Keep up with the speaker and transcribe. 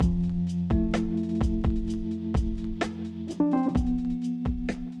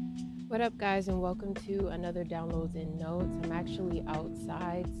What up, guys, and welcome to another Downloads and Notes. I'm actually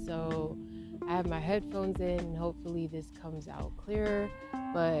outside, so I have my headphones in, and hopefully this comes out clearer.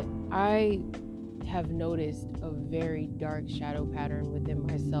 But I have noticed a very dark shadow pattern within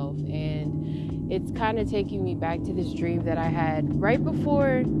myself, and it's kind of taking me back to this dream that I had right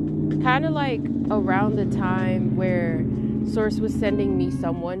before, kind of like around the time where Source was sending me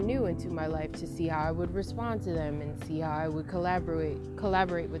someone new into my life to see how I would respond to them and see how I would collaborate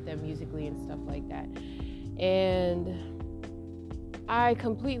with them musically and stuff like that. And I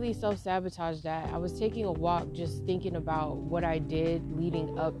completely self-sabotaged that. I was taking a walk just thinking about what I did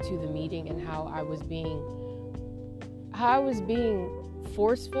leading up to the meeting and how I was being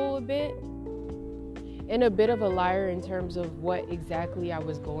forceful a bit and a bit of a liar in terms of what exactly I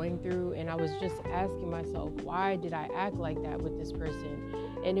was going through. And I was just asking myself, why did I act like that with this person?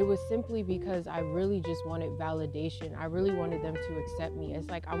 And it was simply because I really just wanted validation. I really wanted them to accept me. It's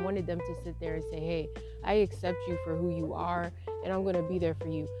like I wanted them to sit there and say, hey, I accept you for who you are, and I'm going to be there for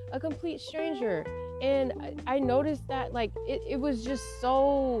you. A complete stranger. And I noticed that like it was just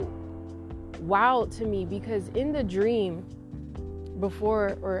so wild to me, because in the dream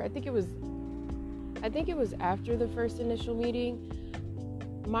before, or I think it was after the first initial meeting,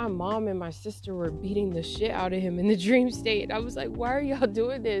 my mom and my sister were beating the shit out of him in the dream state. I was like, why are y'all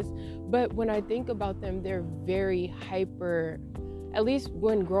doing this? But when I think about them, they're very hyper. At least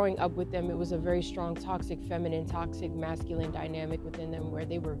when growing up with them, it was a very strong toxic feminine, toxic masculine dynamic within them, where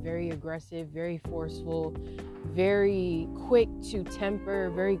they were very aggressive, very forceful, very quick to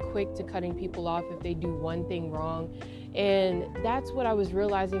temper, very quick to cutting people off if they do one thing wrong. And that's what I was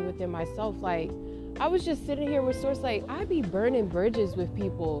realizing within myself. Like, I was just sitting here with Source, like, I be burning bridges with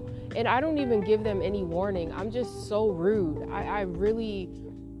people, and I don't even give them any warning. I'm just so rude. I really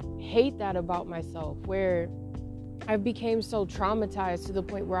hate that about myself, where I became so traumatized to the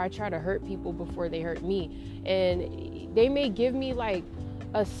point where I try to hurt people before they hurt me. And they may give me like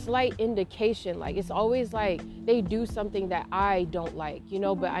a slight indication, like it's always like they do something that I don't like,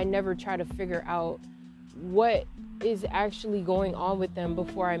 but I never try to figure out what is actually going on with them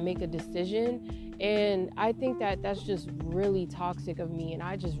before I make a decision. And I think that that's just really toxic of me, and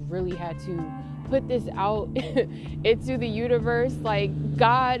I just really had to put this out into the universe, like,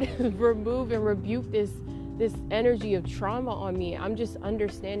 God, remove and rebuke this energy of trauma on me. I'm just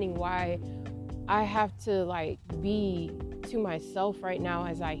understanding why I have to like be to myself right now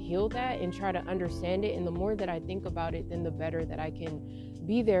as I heal that and try to understand it. And the more that I think about it, then the better that I can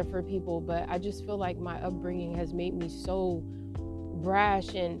be there for people. But I just feel like my upbringing has made me so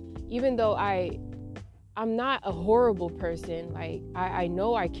brash, and even though I'm not a horrible person, like I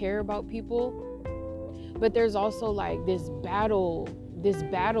know I care about people, but there's also like this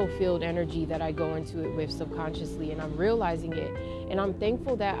battlefield energy that I go into it with subconsciously, and I'm realizing it. And I'm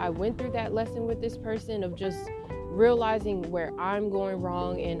thankful that I went through that lesson with this person, of just realizing where I'm going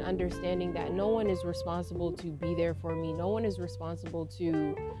wrong and understanding that no one is responsible to be there for me. No one is responsible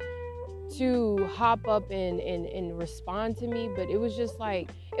to hop up and respond to me. But it was just like,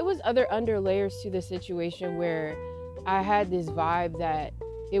 it was other under layers to the situation where I had this vibe that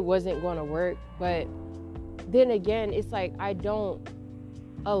it wasn't going to work. But then again, it's like I don't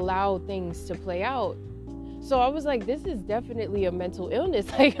allow things to play out. So I was like, this is definitely a mental illness.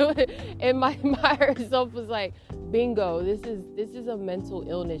 Like, and my higher self was like, bingo, this is a mental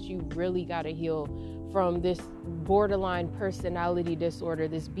illness. You really got to heal from this borderline personality disorder,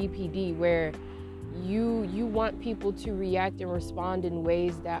 this BPD, where you want people to react and respond in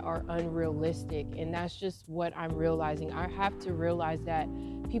ways that are unrealistic. And that's just what I'm realizing. I have to realize that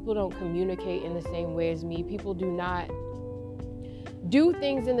people don't communicate in the same way as me. People do not do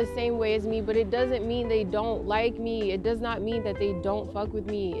things in the same way as me, but it doesn't mean they don't like me. It does not mean that they don't fuck with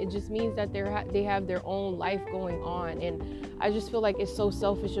me. It just means that they have their own life going on. And I just feel like it's so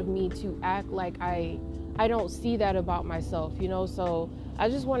selfish of me to act like I don't see that about myself, So I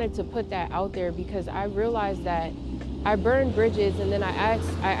just wanted to put that out there, because I realized that I burned bridges. And then I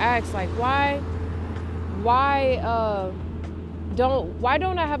asked like, why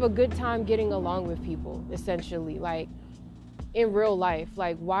don't I have a good time getting along with people, essentially, like in real life?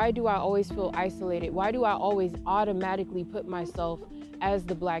 Like, why do I always feel isolated? Why do I always automatically put myself as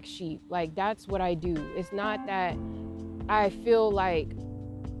the black sheep? Like, that's what I do. It's not that I feel like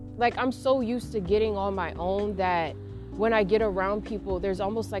I'm so used to getting on my own that when I get around people, there's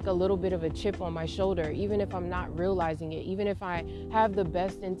almost like a little bit of a chip on my shoulder, even if I'm not realizing it, even if I have the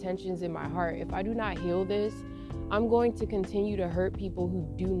best intentions in my heart. If I do not heal this, I'm going to continue to hurt people who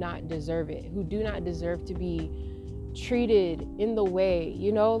do not deserve it, who do not deserve to be treated in the way,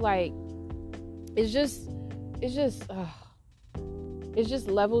 like, it's just it's just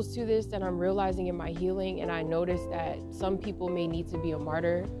levels to this that I'm realizing in my healing. And I noticed that some people may need to be a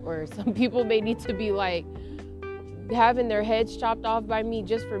martyr, or some people may need to be like having their heads chopped off by me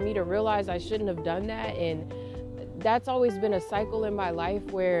just for me to realize I shouldn't have done that. And that's always been a cycle in my life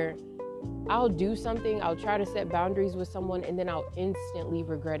where I'll do something, I'll try to set boundaries with someone, and then I'll instantly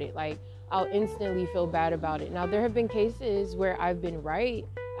regret it. Like, I'll instantly feel bad about it. Now, there have been cases where I've been right,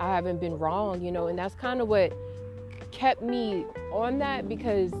 I haven't been wrong, and that's kind of what kept me on that,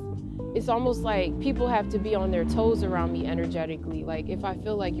 because it's almost like people have to be on their toes around me energetically. Like, if I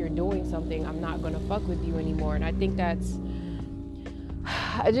feel like you're doing something, I'm not going to fuck with you anymore. And I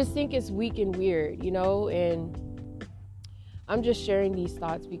just think it's weak and weird, and I'm just sharing these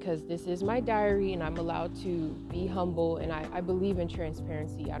thoughts because this is my diary and I'm allowed to be humble, and I believe in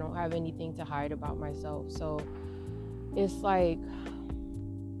transparency. I don't have anything to hide about myself. So it's like,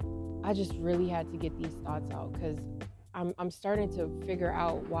 I just really had to get these thoughts out, because I'm starting to figure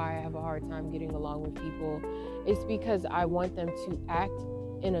out why I have a hard time getting along with people. It's because I want them to act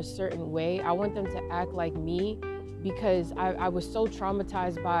in a certain way. I want them to act like me, because I was so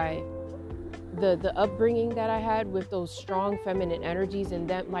traumatized by the upbringing that I had with those strong feminine energies, and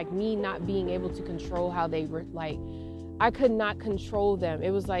them, like, me not being able to control how they were. Like, I could not control them.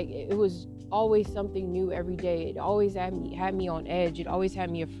 It was like, it was always something new every day. It always had me on edge. It always had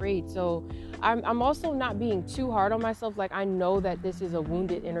me afraid. So I'm also not being too hard on myself. Like, I know that this is a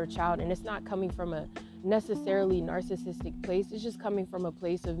wounded inner child, and it's not coming from a necessarily narcissistic place. It's just coming from a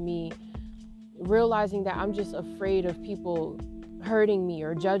place of me realizing that I'm just afraid of people hurting me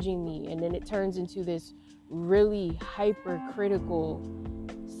or judging me, and then it turns into this really hypercritical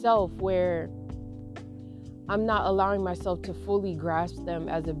self where I'm not allowing myself to fully grasp them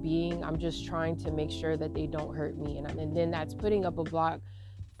as a being. I'm just trying to make sure that they don't hurt me, and then that's putting up a block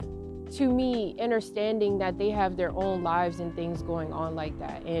to me understanding that they have their own lives and things going on like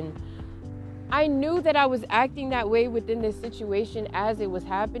that. And I knew that I was acting that way within this situation as it was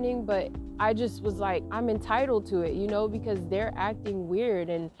happening, but I just was like, I'm entitled to it, because they're acting weird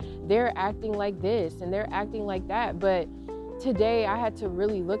and they're acting like this and they're acting like that. But today I had to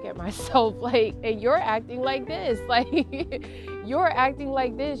really look at myself like, and you're acting like this, like you're acting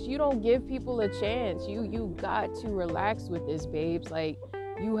like this. You don't give people a chance. You got to relax with this, babes. Like,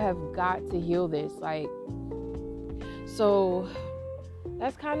 you have got to heal this. Like, so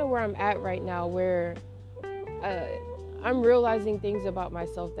that's kind of where I'm at right now, where I'm realizing things about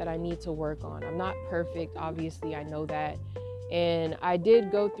myself that I need to work on. I'm not perfect, obviously, I know that. And I did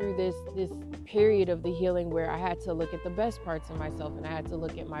go through this period of the healing where I had to look at the best parts of myself, and I had to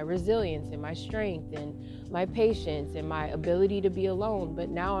look at my resilience and my strength and my patience and my ability to be alone. But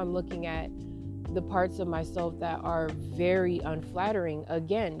now I'm looking at the parts of myself that are very unflattering.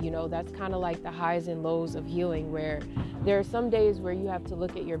 Again, that's kind of like the highs and lows of healing, where there are some days where you have to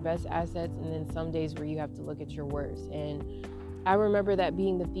look at your best assets, and then some days where you have to look at your worst. And I remember that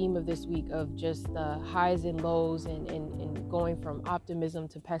being the theme of this week, of just the highs and lows, and going from optimism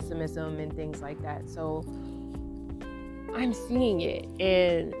to pessimism and things like that. So I'm seeing it,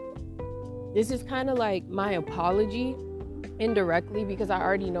 and this is kind of like my apology indirectly, because I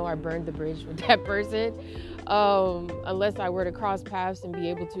already know I burned the bridge with that person. Unless I were to cross paths and be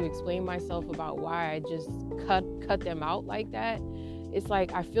able to explain myself about why I just cut them out like that. It's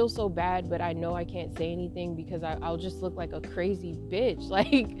like, I feel so bad, but I know I can't say anything, because I'll just look like a crazy bitch.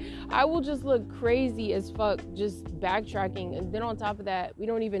 Like, I will just look crazy as fuck, just backtracking. And then on top of that, we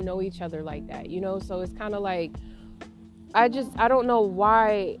don't even know each other like that, So it's kind of like, I don't know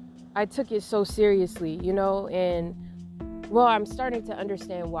why I took it so seriously, And well, I'm starting to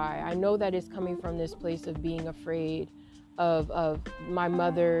understand why. I know that it's coming from this place of being afraid of my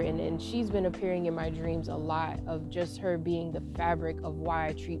mother, and she's been appearing in my dreams a lot, of just her being the fabric of why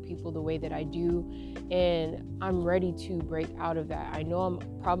I treat people the way that I do. And I'm ready to break out of that. I know I'm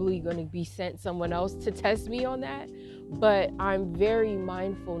probably going to be sent someone else to test me on that, but I'm very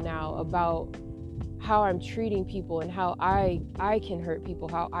mindful now about how I'm treating people, and how I can hurt people,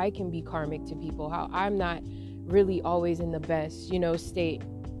 how I can be karmic to people, how I'm not really always in the best, state.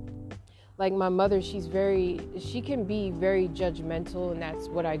 Like, my mother, she can be very judgmental, and that's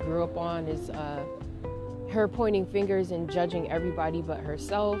what I grew up on, is her pointing fingers and judging everybody but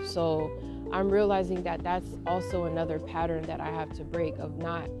herself. So I'm realizing that that's also another pattern that I have to break, of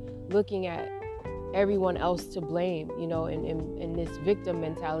not looking at everyone else to blame, in this victim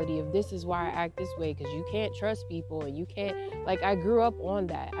mentality of, this is why I act this way, because you can't trust people, and you can't, like, I grew up on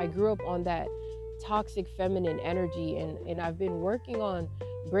that toxic feminine energy, and I've been working on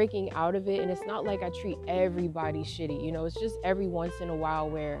breaking out of it. And it's not like I treat everybody shitty, it's just every once in a while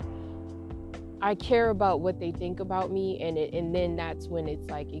where I care about what they think about me, and then that's when it's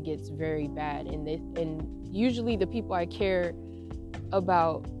like it gets very bad. And usually the people I care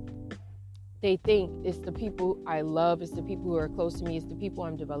about, they think it's the people I love, it's the people who are close to me, it's the people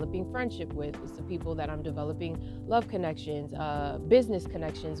I'm developing friendship with, it's the people that I'm developing love connections, business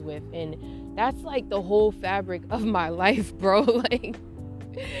connections with, and that's like the whole fabric of my life, bro. Like,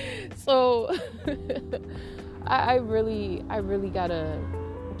 so I really gotta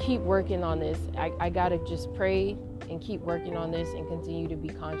keep working on this. I gotta just pray and keep working on this and continue to be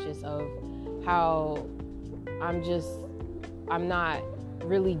conscious of how I'm not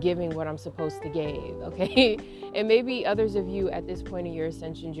really giving what I'm supposed to give, okay? And maybe others of you at this point in your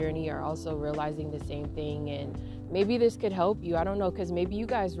ascension journey are also realizing the same thing, and maybe this could help you. I don't know, because maybe you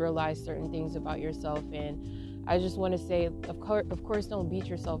guys realize certain things about yourself, and I just want to say, of course, don't beat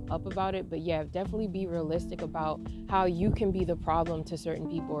yourself up about it, but yeah, definitely be realistic about how you can be the problem to certain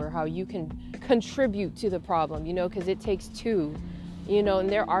people, or how you can contribute to the problem, because it takes two. And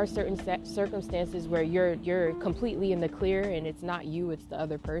there are certain circumstances where you're completely in the clear and it's not you, it's the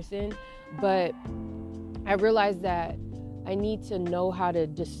other person. But I realized that I need to know how to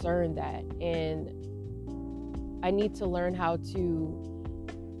discern that, and I need to learn how to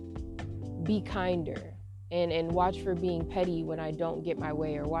be kinder and watch for being petty when I don't get my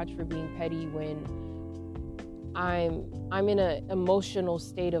way, or watch for being petty when I'm in an emotional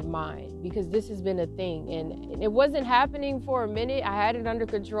state of mind, because this has been a thing, and it wasn't happening for a minute. I had it under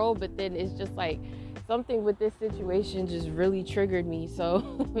control, but then it's just like something with this situation just really triggered me. So,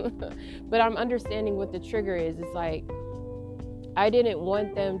 but I'm understanding what the trigger is. It's like, I didn't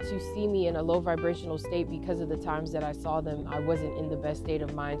want them to see me in a low vibrational state, because of the times that I saw them, I wasn't in the best state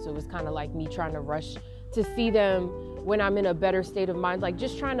of mind. So it was kind of like me trying to rush to see them when I'm in a better state of mind, like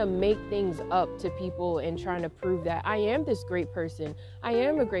just trying to make things up to people and trying to prove that I am this great person. I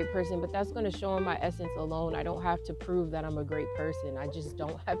am a great person, but that's going to show in my essence alone. I don't have to prove that I'm a great person. I just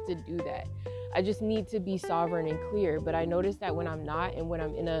don't have to do that. I just need to be sovereign and clear. But I notice that when I'm not, and when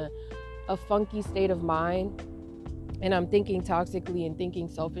I'm in a funky state of mind, and I'm thinking toxically and thinking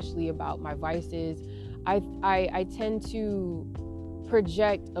selfishly about my vices, I tend to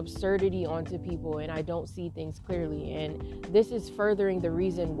project absurdity onto people, and I don't see things clearly. And this is furthering the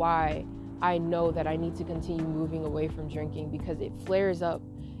reason why I know that I need to continue moving away from drinking, because it flares up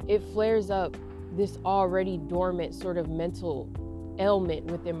this already dormant sort of mental ailment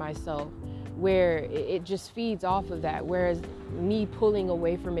within myself, where it just feeds off of that. Whereas me pulling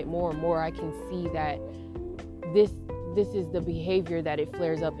away from it more and more, I can see that this is the behavior that it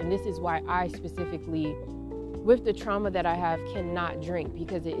flares up. And this is why I specifically, with the trauma that I have, cannot drink,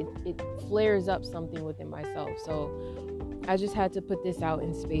 because it flares up something within myself. So I just had to put this out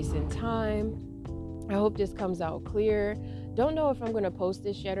in space and time. I hope this comes out clear. Don't know if I'm going to post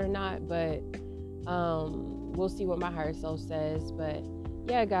this yet or not, but we'll see what my higher self says. But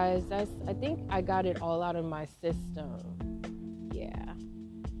yeah, guys, I think I got it all out of my system. Yeah.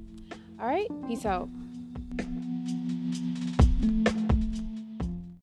 All right. Peace out.